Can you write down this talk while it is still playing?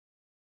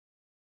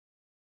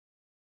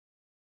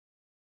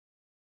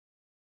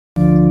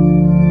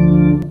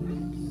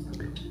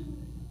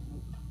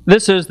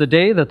This is the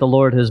day that the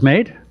Lord has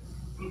made.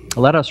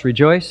 Let us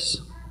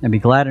rejoice and be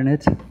glad in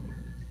it.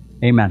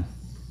 Amen.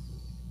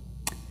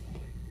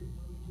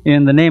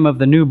 In the name of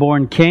the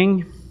newborn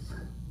King,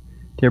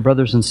 dear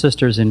brothers and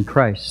sisters in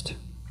Christ,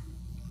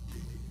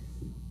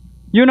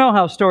 you know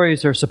how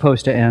stories are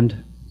supposed to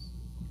end.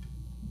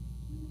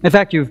 In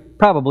fact, you've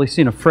probably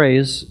seen a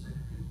phrase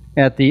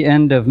at the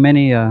end of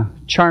many a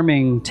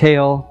charming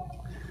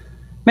tale,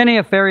 many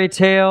a fairy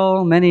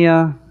tale, many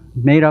a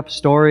made-up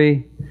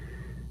story.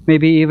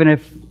 Maybe even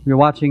if you're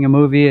watching a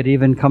movie, it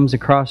even comes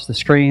across the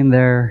screen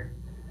there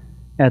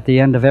at the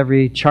end of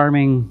every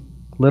charming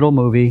little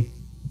movie.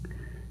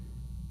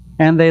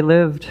 And they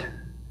lived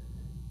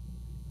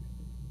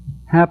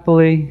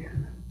happily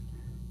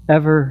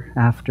ever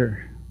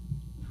after.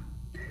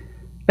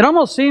 It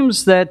almost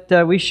seems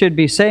that we should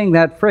be saying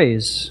that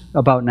phrase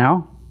about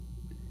now.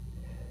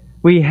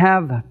 We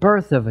have the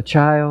birth of a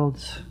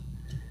child.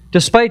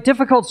 Despite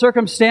difficult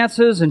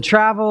circumstances and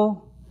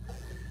travel,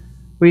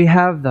 we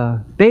have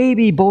the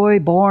baby boy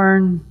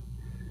born,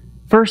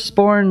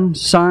 firstborn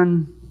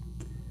son,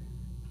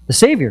 the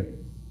Savior,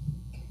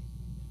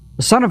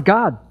 the Son of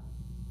God,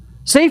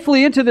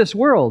 safely into this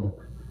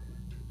world.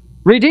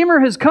 Redeemer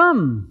has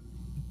come.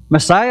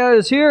 Messiah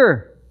is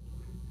here.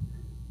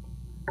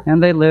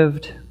 And they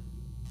lived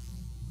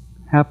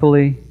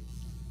happily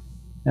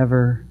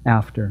ever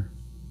after.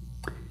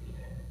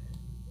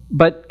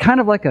 But kind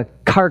of like a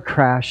car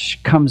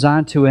crash comes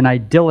onto an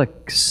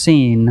idyllic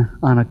scene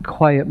on a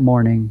quiet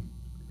morning,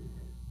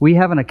 we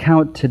have an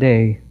account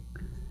today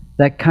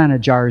that kind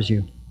of jars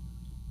you.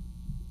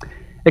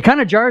 It kind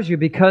of jars you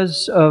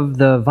because of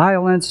the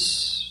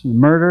violence, the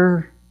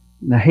murder,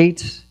 the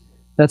hate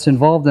that's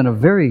involved in a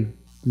very,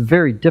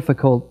 very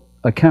difficult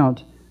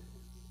account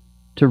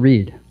to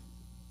read.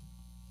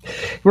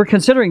 We're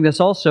considering this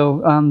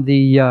also on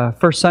the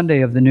first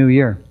Sunday of the new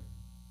year.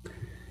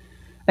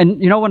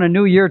 And you know, when a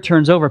new year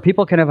turns over,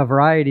 people can have a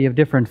variety of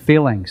different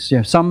feelings. You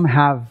know, some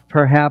have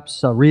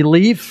perhaps a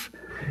relief.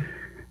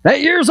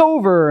 That year's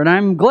over, and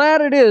I'm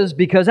glad it is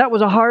because that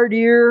was a hard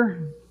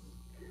year.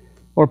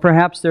 Or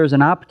perhaps there's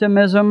an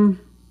optimism,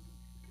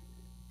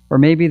 or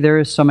maybe there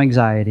is some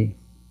anxiety.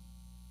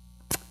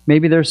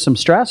 Maybe there's some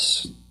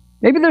stress.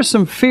 Maybe there's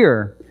some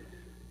fear.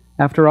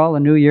 After all, a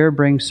new year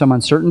brings some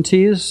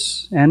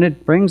uncertainties, and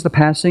it brings the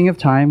passing of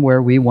time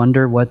where we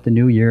wonder what the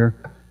new year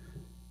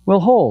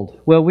will hold.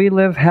 Will we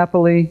live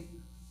happily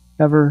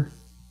ever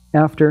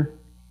after?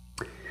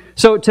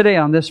 So today,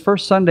 on this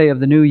first Sunday of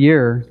the new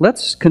year,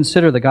 let's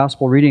consider the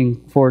gospel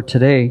reading for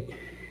today,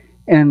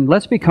 and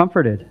let's be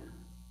comforted.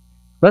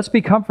 Let's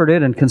be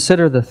comforted and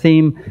consider the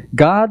theme,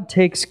 God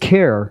takes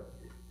care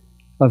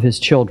of His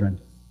children.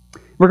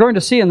 We're going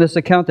to see in this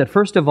account that,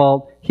 first of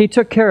all, He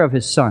took care of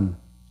His Son.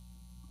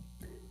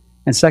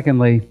 And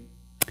secondly,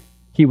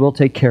 He will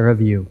take care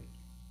of you.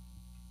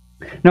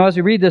 Now, as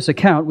we read this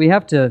account, we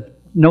have to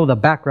know the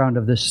background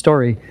of this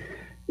story.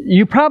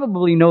 You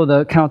probably know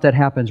the account that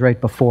happens right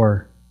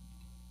before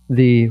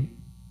the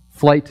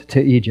flight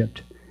to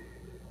Egypt.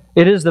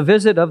 It is the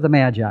visit of the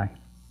Magi,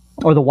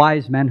 or the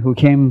wise men who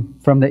came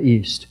from the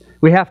east.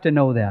 We have to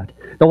know that.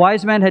 The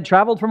wise men had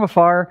traveled from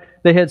afar.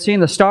 They had seen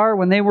the star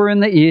when they were in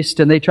the east,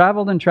 and they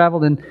traveled,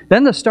 and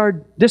then the star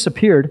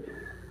disappeared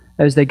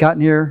as they got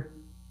near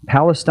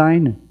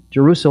Palestine,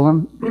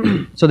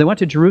 Jerusalem. So they went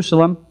to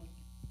Jerusalem,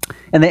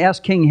 and they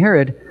asked King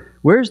Herod,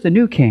 "Where's the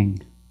new king?"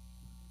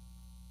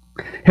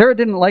 Herod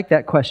didn't like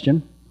that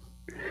question,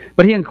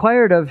 but he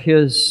inquired of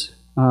his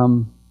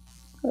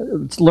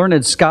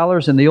learned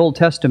scholars in the Old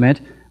Testament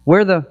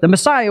where the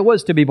Messiah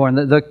was to be born,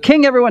 the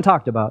king everyone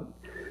talked about.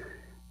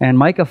 And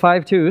Micah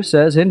 5:2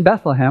 says, "In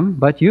Bethlehem,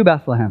 but you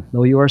Bethlehem,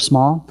 though you are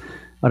small,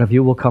 out of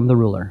you will come the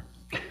ruler."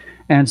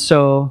 And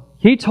so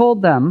he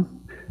told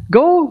them,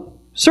 "Go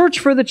search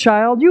for the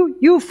child,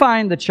 you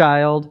find the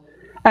child,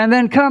 and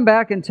then come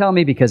back and tell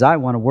me because I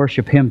want to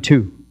worship him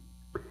too."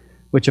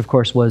 Which of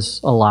course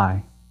was a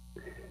lie.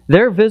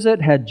 Their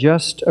visit had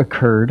just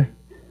occurred,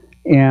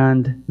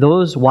 and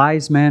those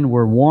wise men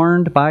were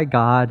warned by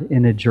God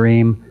in a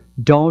dream,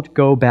 don't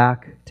go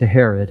back to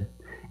Herod.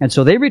 And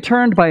so they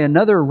returned by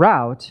another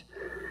route.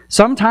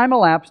 Some time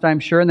elapsed, I'm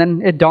sure, and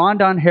then it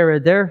dawned on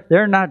Herod,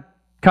 they're not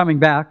coming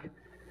back.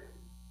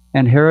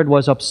 And Herod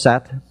was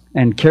upset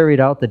and carried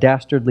out the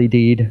dastardly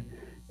deed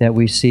that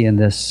we see in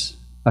this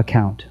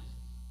account.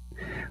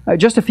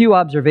 Just a few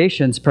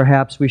observations,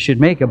 perhaps, we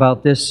should make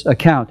about this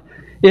account.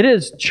 It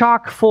is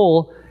chock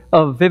full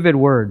of vivid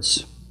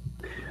words.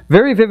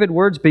 Very vivid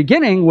words,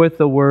 beginning with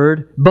the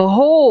word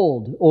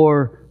behold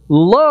or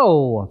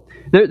lo.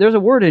 There's a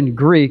word in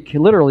Greek,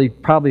 literally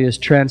probably is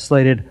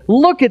translated,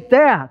 look at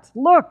that,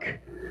 look.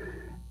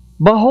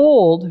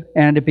 Behold,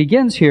 and it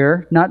begins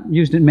here, not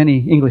used in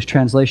many English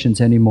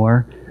translations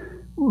anymore.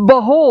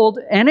 Behold,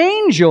 an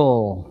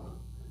angel.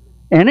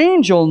 An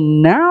angel,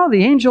 now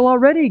the angel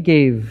already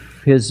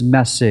gave his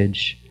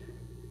message,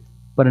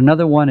 but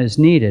another one is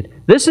needed.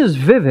 This is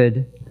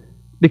vivid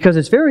because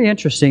it's very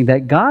interesting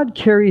that God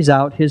carries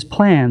out His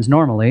plans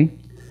normally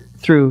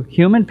through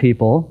human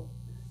people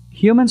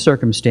human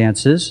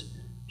circumstances,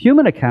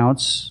 human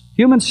accounts,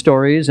 human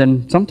stories,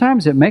 and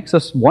sometimes it makes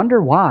us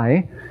wonder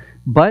why,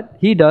 but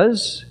he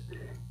does,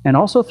 and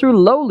also through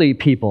lowly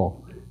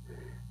people.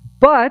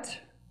 But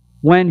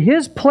when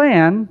his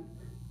plan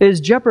is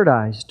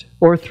jeopardized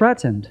or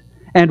threatened,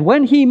 and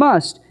when he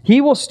must,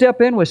 he will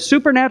step in with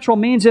supernatural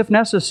means if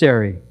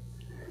necessary.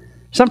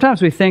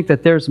 Sometimes we think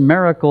that there's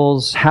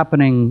miracles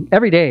happening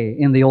every day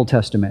in the Old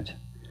Testament.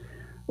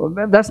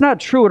 Well, that's not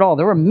true at all.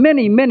 There were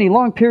many, many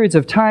long periods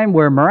of time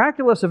where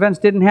miraculous events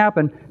didn't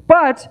happen,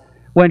 but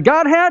when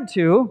God had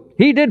to,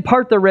 he did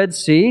part the Red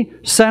Sea,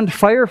 send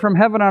fire from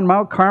heaven on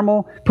Mount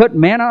Carmel, put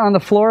manna on the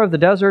floor of the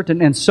desert,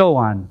 and so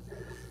on.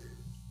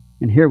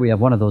 And here we have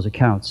one of those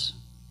accounts,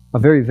 a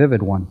very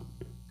vivid one.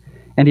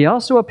 And he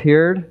also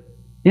appeared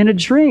in a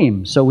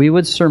dream, so we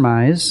would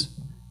surmise,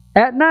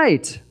 at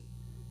night.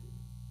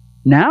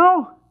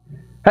 Now,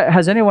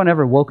 has anyone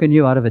ever woken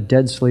you out of a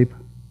dead sleep?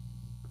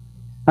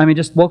 I mean,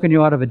 just woken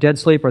you out of a dead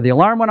sleep, or the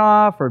alarm went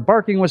off, or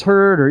barking was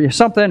heard, or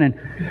something, and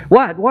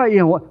what?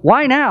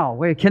 Why now?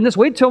 Wait, can this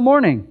wait till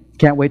morning?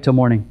 Can't wait till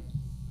morning.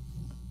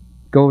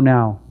 Go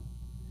now.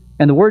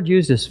 And the word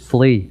used is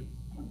flee.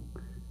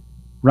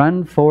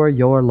 Run for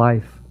your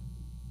life.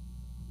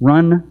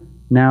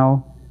 Run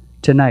now,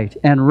 tonight.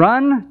 And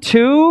run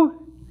to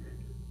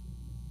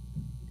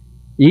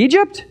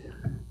Egypt?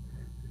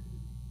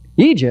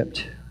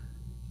 Egypt.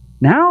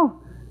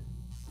 Now?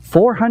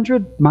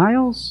 400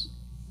 miles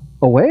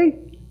away?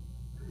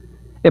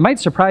 It might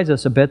surprise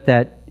us a bit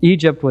that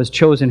Egypt was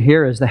chosen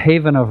here as the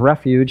haven of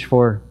refuge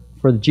for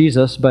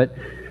Jesus, but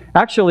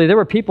actually there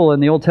were people in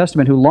the Old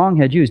Testament who long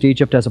had used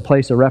Egypt as a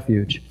place of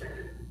refuge.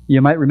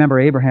 You might remember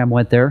Abraham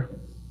went there.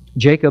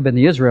 Jacob and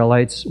the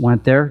Israelites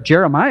went there.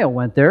 Jeremiah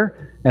went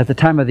there at the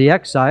time of the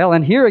exile.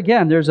 And here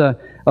again, there's a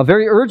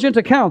very urgent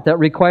account that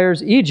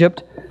requires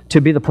Egypt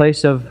to be the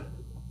place of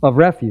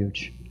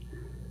refuge.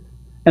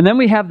 And then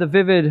we have the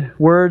vivid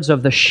words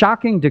of the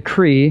shocking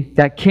decree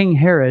that King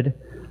Herod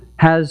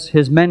has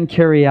his men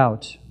carry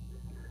out.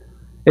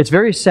 It's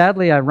very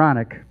sadly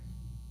ironic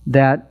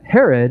that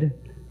Herod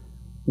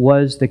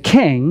was the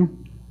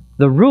king,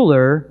 the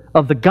ruler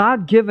of the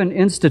God-given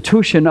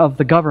institution of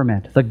the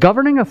government, the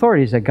governing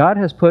authorities that God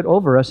has put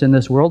over us in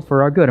this world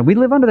for our good. And we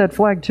live under that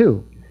flag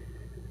too.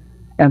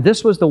 And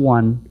this was the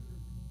one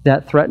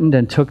that threatened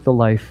and took the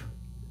life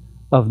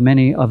of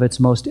many of its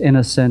most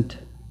innocent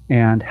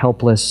and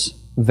helpless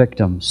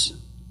victims.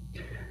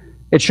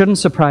 It shouldn't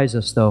surprise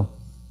us, though.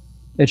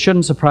 It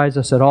shouldn't surprise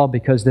us at all,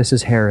 because this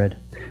is Herod.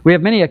 We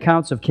have many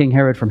accounts of King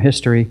Herod from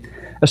history,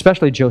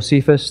 especially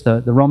Josephus,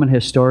 the Roman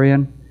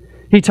historian.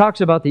 He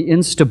talks about the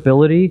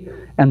instability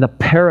and the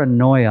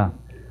paranoia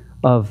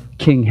of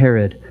King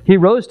Herod. He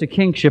rose to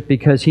kingship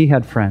because he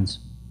had friends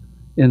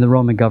in the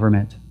Roman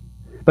government.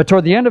 But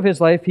toward the end of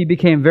his life, he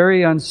became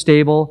very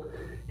unstable.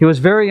 He was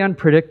very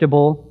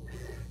unpredictable.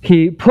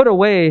 He put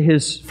away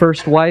his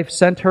first wife,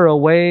 sent her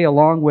away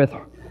along with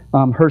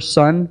her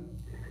son.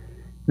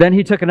 Then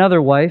he took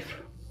another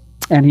wife,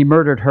 and he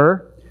murdered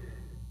her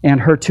and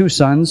her two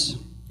sons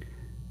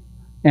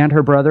and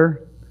her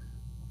brother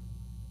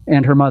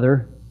and her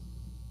mother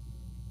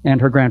and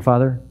her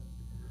grandfather.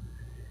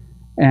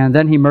 And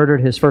then he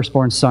murdered his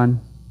firstborn son.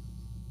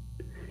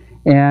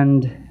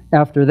 And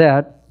after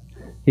that,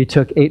 he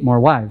took 8 more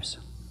wives.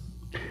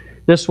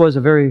 This was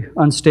a very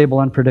unstable,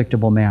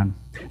 unpredictable man.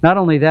 Not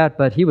only that,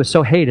 but he was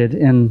so hated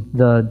in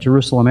the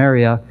Jerusalem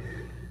area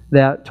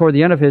that toward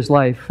the end of his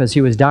life, as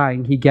he was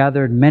dying, he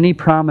gathered many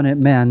prominent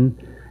men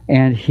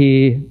and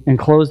he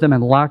enclosed them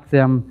and locked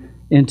them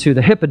into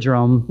the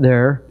hippodrome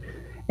there.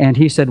 And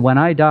he said, when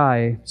I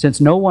die, since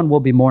no one will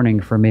be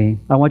mourning for me,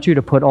 I want you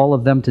to put all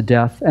of them to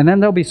death, and then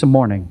there'll be some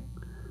mourning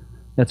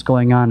that's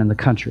going on in the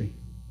country.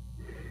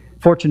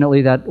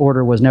 Fortunately, that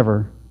order was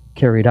never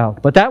carried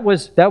out. But that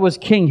was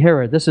King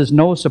Herod. This is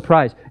no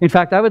surprise. In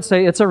fact, I would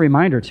say it's a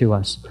reminder to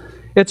us.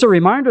 It's a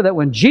reminder that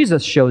when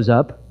Jesus shows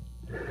up,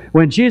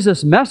 when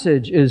Jesus'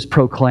 message is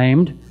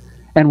proclaimed,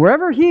 and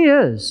wherever he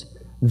is,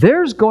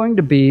 there's going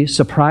to be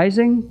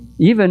surprising,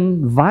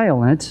 even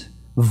violent,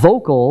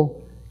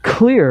 vocal,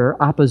 clear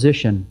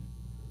opposition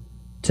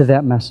to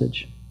that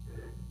message.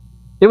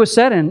 It was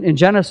said in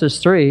Genesis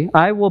 3,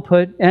 I will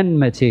put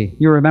enmity.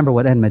 You remember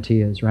what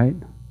enmity is, right?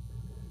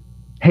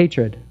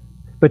 Hatred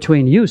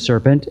between you,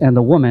 serpent, and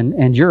the woman,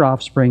 and your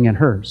offspring and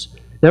hers.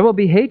 There will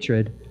be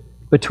hatred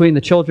between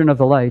the children of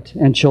the light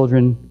and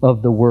children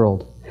of the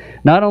world.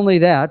 Not only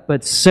that,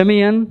 but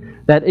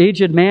Simeon, that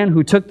aged man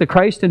who took the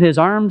Christ in his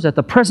arms at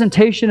the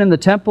presentation in the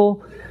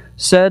temple,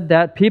 said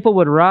that people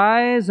would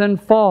rise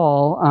and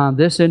fall on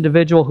this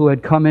individual who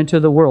had come into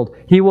the world.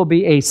 He will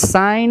be a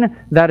sign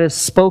that is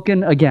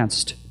spoken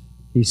against,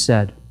 he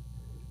said.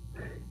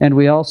 And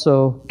we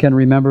also can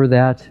remember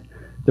that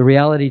the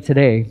reality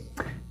today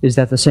is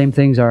that the same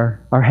things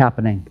are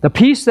happening. The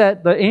peace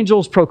that the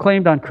angels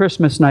proclaimed on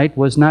Christmas night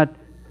was not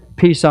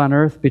peace on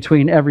earth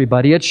between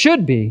everybody. It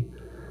should be,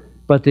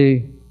 but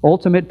the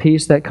ultimate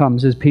peace that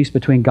comes is peace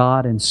between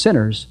God and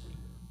sinners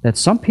that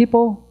some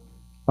people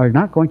are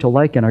not going to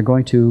like and are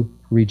going to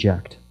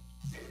reject.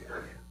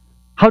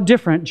 how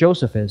different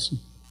Joseph is.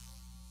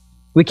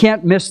 We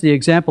can't miss the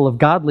example of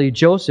godly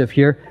Joseph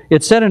here.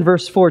 It said in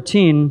verse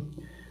 14,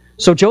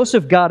 "So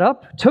Joseph got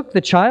up, took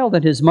the child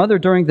and his mother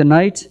during the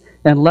night,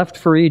 and left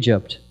for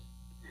Egypt.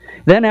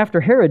 Then after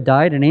Herod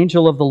died, an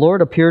angel of the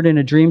Lord appeared in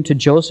a dream to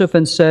Joseph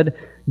and said,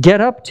 'Get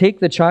up, take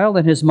the child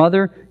and his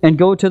mother, and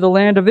go to the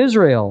land of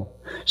Israel.'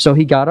 So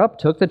he got up,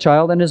 took the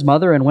child and his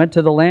mother, and went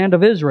to the land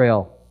of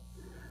Israel."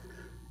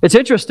 It's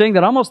interesting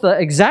that almost the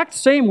exact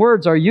same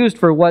words are used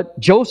for what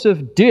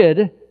Joseph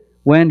did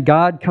when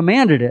God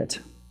commanded it.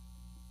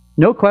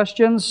 No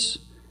questions,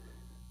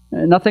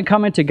 nothing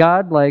coming to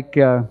God like,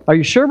 "Are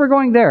you sure we're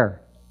going there?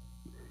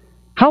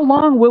 How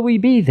long will we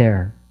be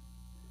there?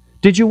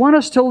 Did you want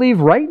us to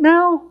leave right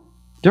now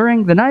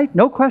during the night?"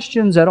 No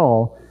questions at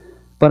all,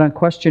 but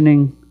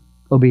unquestioning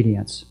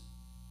obedience.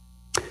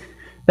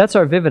 That's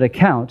our vivid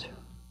account.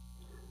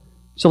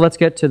 So let's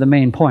get to the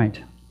main point.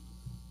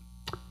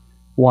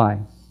 Why?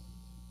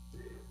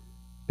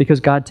 Because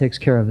God takes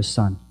care of His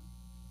Son.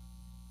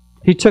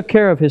 He took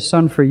care of His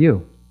Son for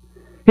you.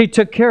 He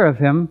took care of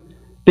Him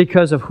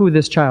because of who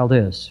this child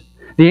is.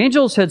 The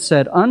angels had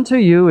said, "Unto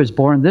you is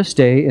born this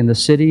day in the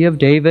city of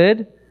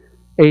David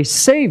a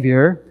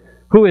Savior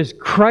who is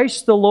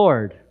Christ the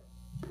Lord."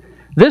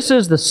 This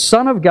is the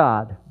Son of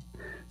God.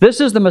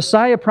 This is the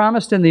Messiah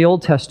promised in the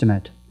Old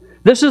Testament.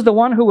 This is the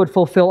one who would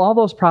fulfill all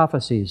those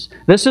prophecies.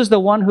 This is the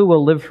one who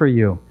will live for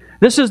you.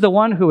 This is the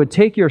one who would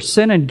take your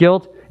sin and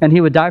guilt and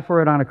He would die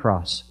for it on a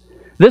cross.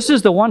 This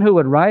is the one who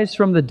would rise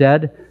from the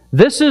dead.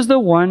 This is the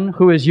one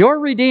who is your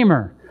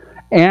Redeemer.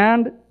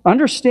 And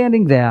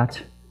understanding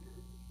that,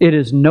 it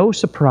is no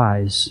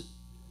surprise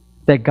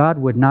that God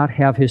would not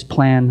have His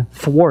plan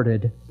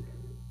thwarted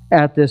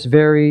at this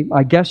very,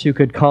 I guess you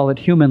could call it,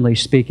 humanly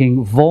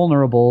speaking,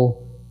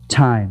 vulnerable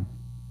time.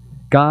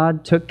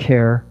 God took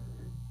care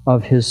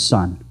of His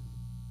Son.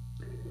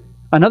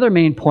 Another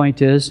main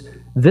point is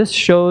this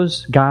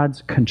shows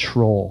God's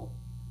control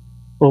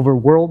over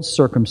world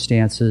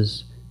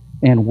circumstances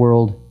and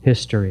world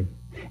history.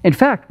 In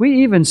fact,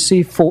 we even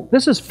see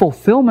this is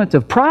fulfillment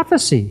of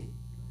prophecy.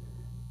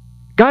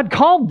 God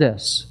called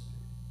this.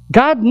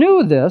 God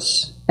knew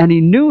this, and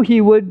He knew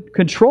He would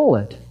control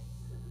it.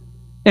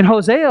 In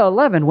Hosea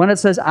 11, when it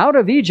says, "Out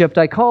of Egypt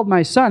I called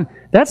my son,"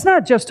 that's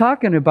not just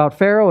talking about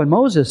Pharaoh and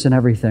Moses and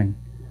everything.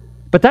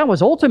 But that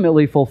was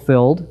ultimately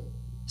fulfilled,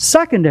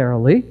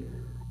 secondarily,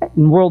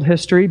 in world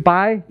history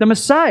by the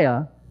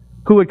Messiah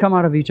who would come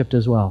out of Egypt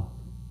as well.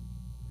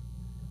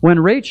 When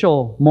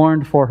Rachel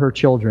mourned for her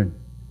children,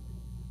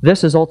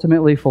 this is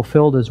ultimately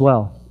fulfilled as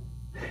well.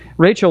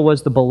 Rachel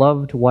was the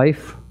beloved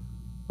wife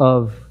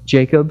of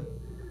Jacob.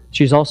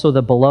 She's also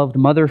the beloved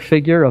mother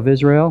figure of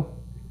Israel.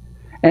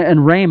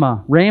 And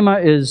Ramah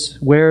is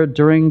where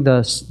during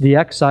the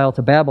exile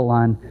to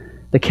Babylon,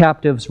 the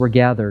captives were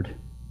gathered.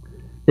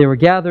 They were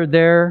gathered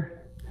there,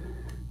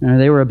 and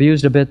they were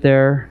abused a bit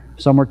there,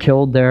 some were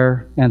killed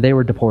there, and they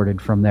were deported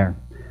from there.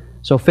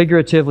 So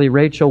figuratively,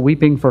 Rachel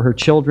weeping for her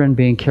children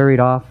being carried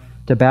off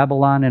to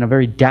Babylon in a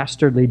very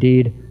dastardly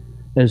deed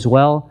as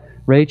well.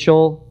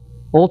 Rachel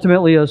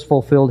ultimately is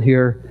fulfilled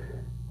here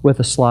with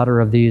the slaughter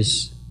of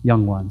these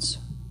young ones.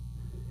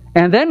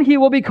 And then he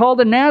will be called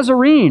a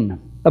Nazarene.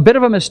 A bit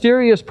of a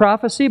mysterious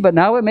prophecy, but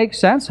now it makes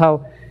sense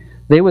how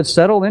they would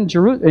settle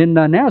in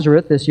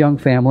Nazareth, this young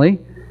family.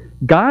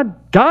 God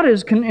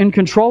is in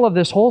control of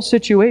this whole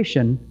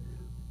situation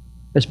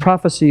as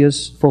prophecy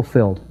is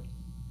fulfilled.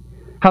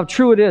 How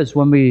true it is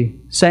when we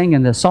sang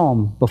in the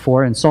psalm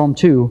before, in Psalm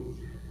 2,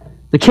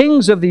 "The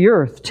kings of the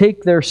earth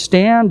take their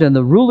stand, and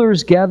the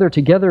rulers gather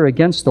together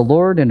against the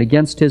Lord and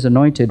against His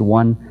anointed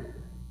one.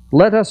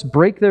 Let us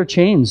break their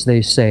chains,"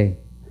 they say.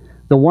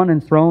 "The one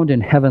enthroned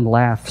in heaven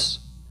laughs."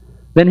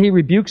 Then He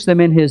rebukes them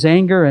in His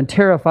anger and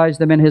terrifies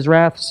them in His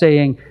wrath,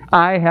 saying,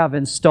 "I have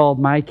installed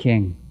my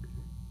King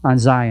on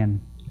Zion,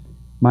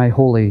 my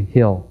holy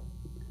hill."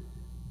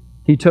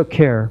 He took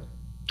care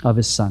of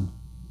His Son.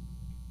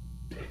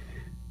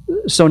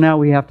 So now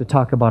we have to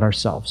talk about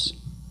ourselves.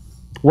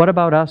 What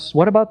about us?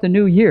 What about the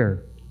new year?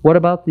 What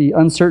about the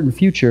uncertain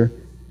future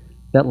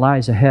that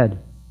lies ahead?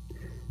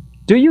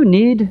 Do you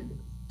need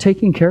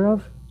taking care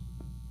of?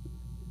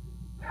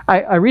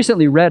 I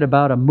recently read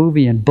about a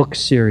movie and book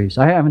series.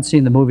 I haven't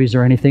seen the movies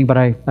or anything, but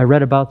I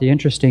read about the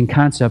interesting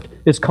concept.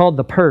 It's called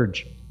The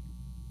Purge.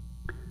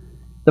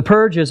 The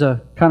Purge is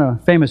a kind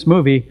of famous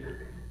movie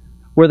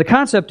where the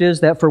concept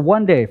is that for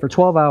one day, for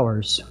 12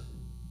 hours,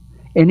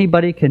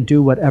 anybody can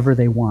do whatever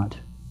they want.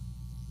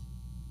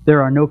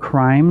 There are no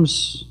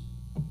crimes.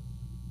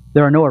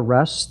 There are no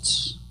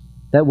arrests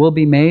that will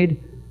be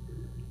made.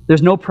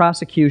 There's no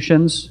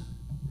prosecutions.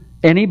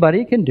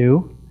 Anybody can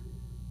do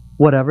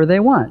whatever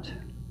they want.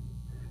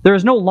 There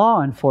is no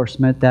law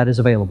enforcement that is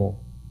available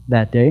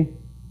that day.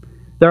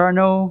 There are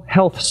no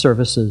health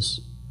services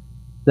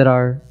that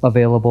are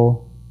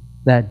available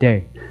that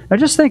day. Now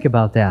just think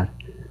about that.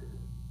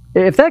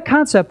 If that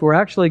concept were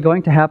actually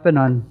going to happen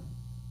on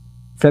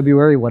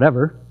February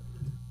whatever,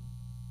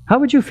 how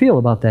would you feel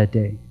about that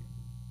day?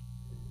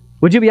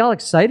 Would you be all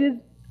excited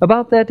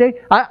about that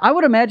day? I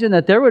would imagine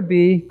that there would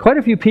be quite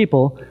a few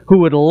people who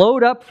would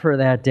load up for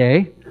that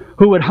day,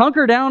 who would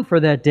hunker down for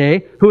that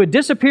day, who would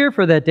disappear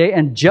for that day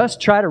and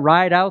just try to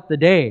ride out the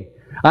day.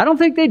 I don't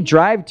think they'd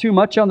drive too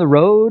much on the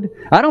road.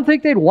 I don't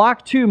think they'd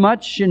walk too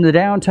much in the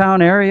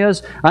downtown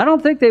areas. I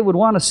don't think they would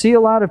want to see a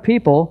lot of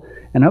people,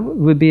 and it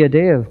would be a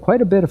day of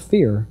quite a bit of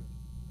fear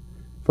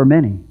for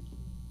many.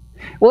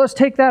 Well, let's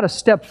take that a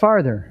step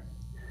farther.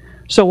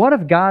 So what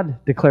if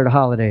God declared a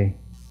holiday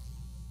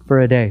for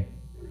a day?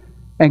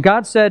 And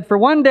God said, for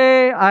one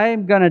day,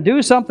 I'm going to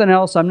do something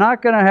else. I'm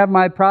not going to have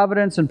my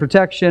providence and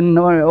protection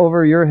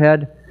over your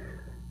head.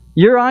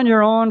 You're on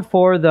your own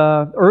for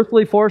the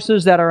earthly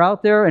forces that are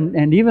out there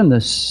and even the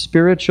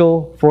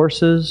spiritual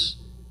forces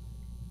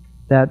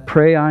that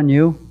prey on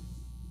you.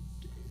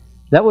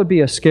 That would be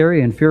a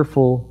scary and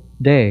fearful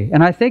day.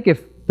 And I think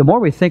if the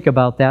more we think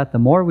about that, the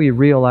more we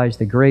realize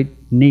the great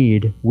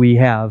need we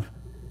have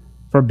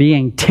for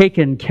being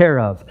taken care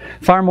of,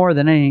 far more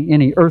than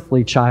any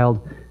earthly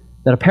child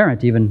that a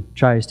parent even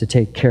tries to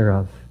take care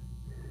of.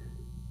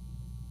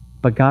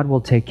 But God will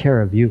take care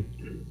of you.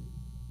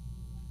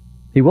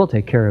 He will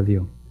take care of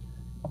you.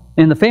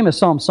 In the famous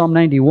Psalm, Psalm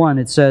 91,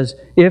 it says,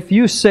 if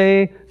you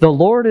say, the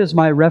Lord is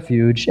my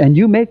refuge, and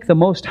you make the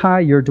Most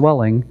High your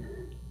dwelling,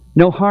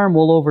 no harm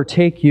will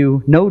overtake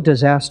you, no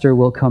disaster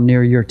will come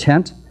near your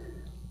tent.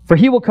 For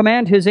he will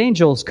command his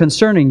angels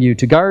concerning you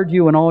to guard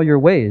you in all your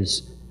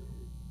ways.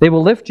 They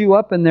will lift you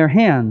up in their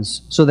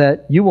hands so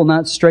that you will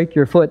not strike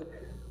your foot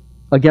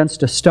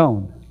against a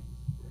stone.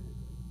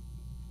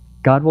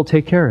 God will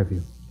take care of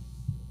you.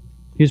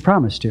 He's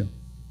promised to.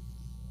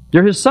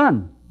 You're his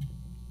son.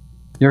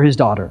 You're his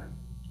daughter.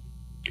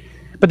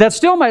 But that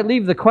still might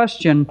leave the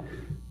question,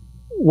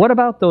 what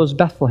about those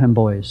Bethlehem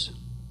boys?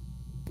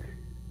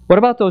 What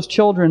about those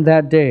children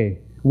that day?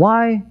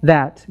 Why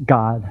that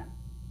God?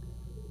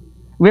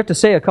 We have to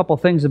say a couple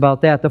things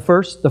about that. The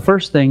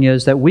first thing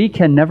is that we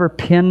can never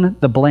pin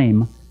the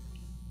blame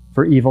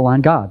for evil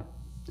on God.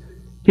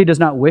 He does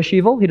not wish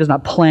evil. He does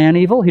not plan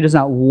evil. He does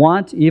not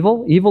want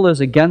evil. Evil is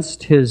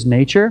against his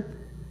nature.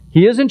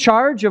 He is in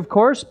charge, of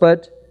course,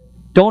 but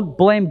don't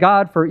blame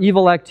God for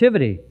evil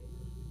activity.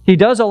 He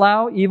does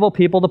allow evil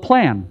people to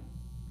plan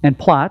and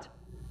plot,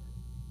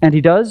 and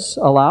he does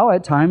allow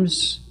at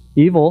times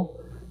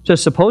evil to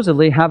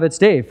supposedly have its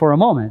day for a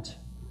moment.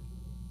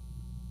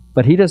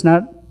 But he does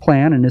not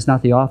plan and is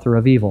not the author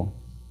of evil.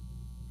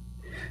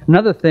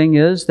 Another thing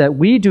is that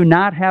we do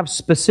not have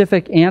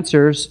specific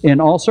answers in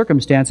all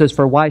circumstances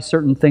for why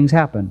certain things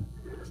happen.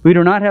 We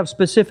do not have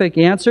specific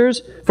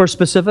answers for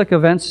specific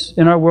events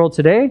in our world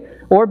today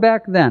or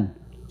back then.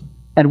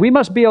 And we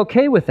must be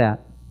okay with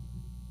that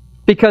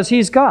because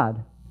he's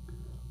God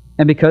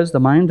and because the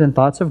mind and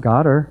thoughts of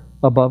God are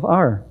above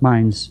our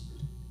minds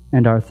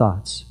and our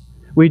thoughts.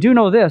 We do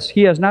know this,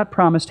 he has not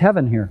promised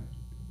heaven here.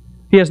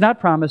 He has not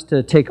promised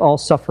to take all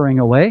suffering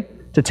away,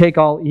 to take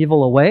all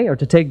evil away, or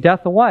to take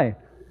death away.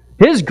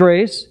 His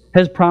grace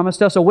has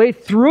promised us a way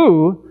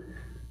through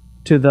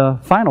to the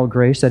final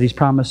grace that he's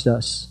promised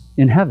us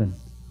in heaven.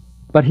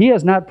 But he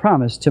has not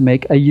promised to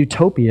make a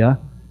utopia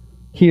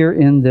here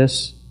in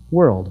this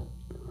world.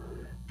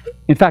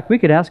 In fact, we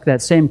could ask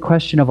that same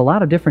question of a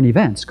lot of different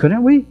events,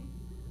 couldn't we?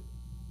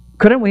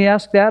 Couldn't we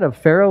ask that of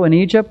Pharaoh in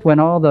Egypt when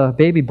all the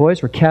baby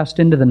boys were cast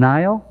into the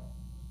Nile?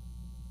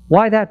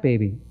 Why that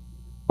baby?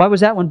 Why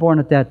was that one born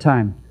at that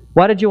time?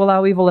 Why did you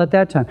allow evil at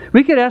that time?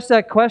 We could ask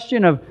that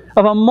question of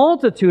a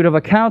multitude of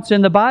accounts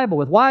in the Bible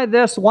with why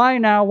this, why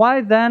now,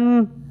 why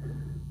then.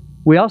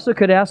 We also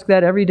could ask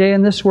that every day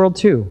in this world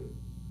too.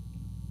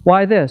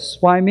 Why this?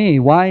 Why me?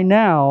 Why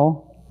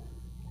now?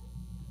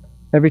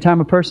 Every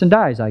time a person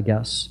dies, I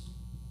guess.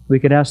 We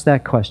could ask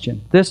that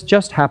question. This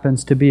just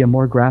happens to be a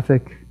more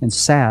graphic and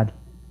sad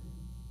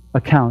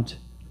account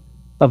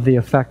of the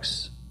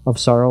effects of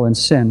sorrow and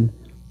sin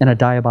in a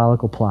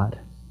diabolical plot.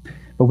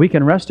 But we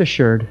can rest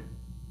assured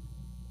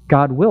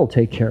God will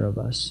take care of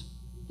us.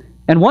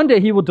 And one day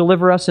he will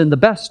deliver us in the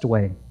best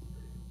way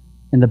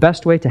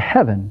to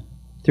heaven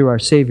through our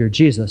Savior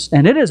Jesus.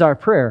 And it is our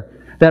prayer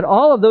that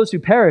all of those who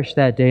perished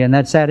that day in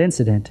that sad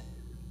incident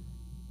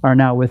are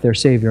now with their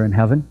Savior in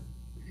heaven.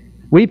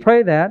 We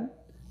pray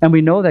that, and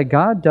we know that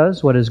God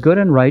does what is good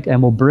and right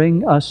and will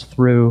bring us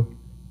through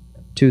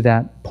to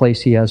that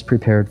place he has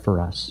prepared for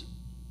us.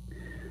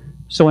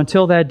 So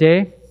until that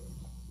day,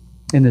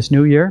 in this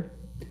new year,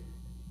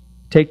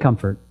 take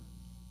comfort.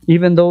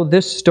 Even though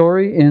this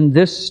story in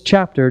this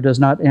chapter does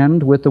not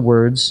end with the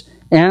words,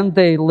 and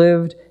they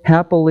lived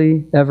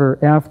happily ever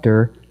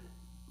after,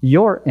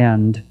 your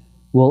end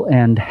will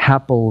end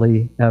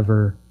happily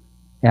ever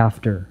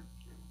after.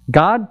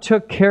 God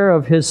took care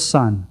of his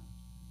Son,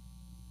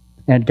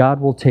 and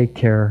God will take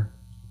care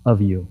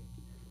of you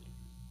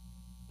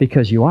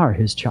because you are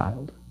his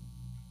child.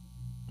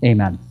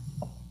 Amen.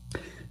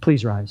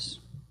 Please rise.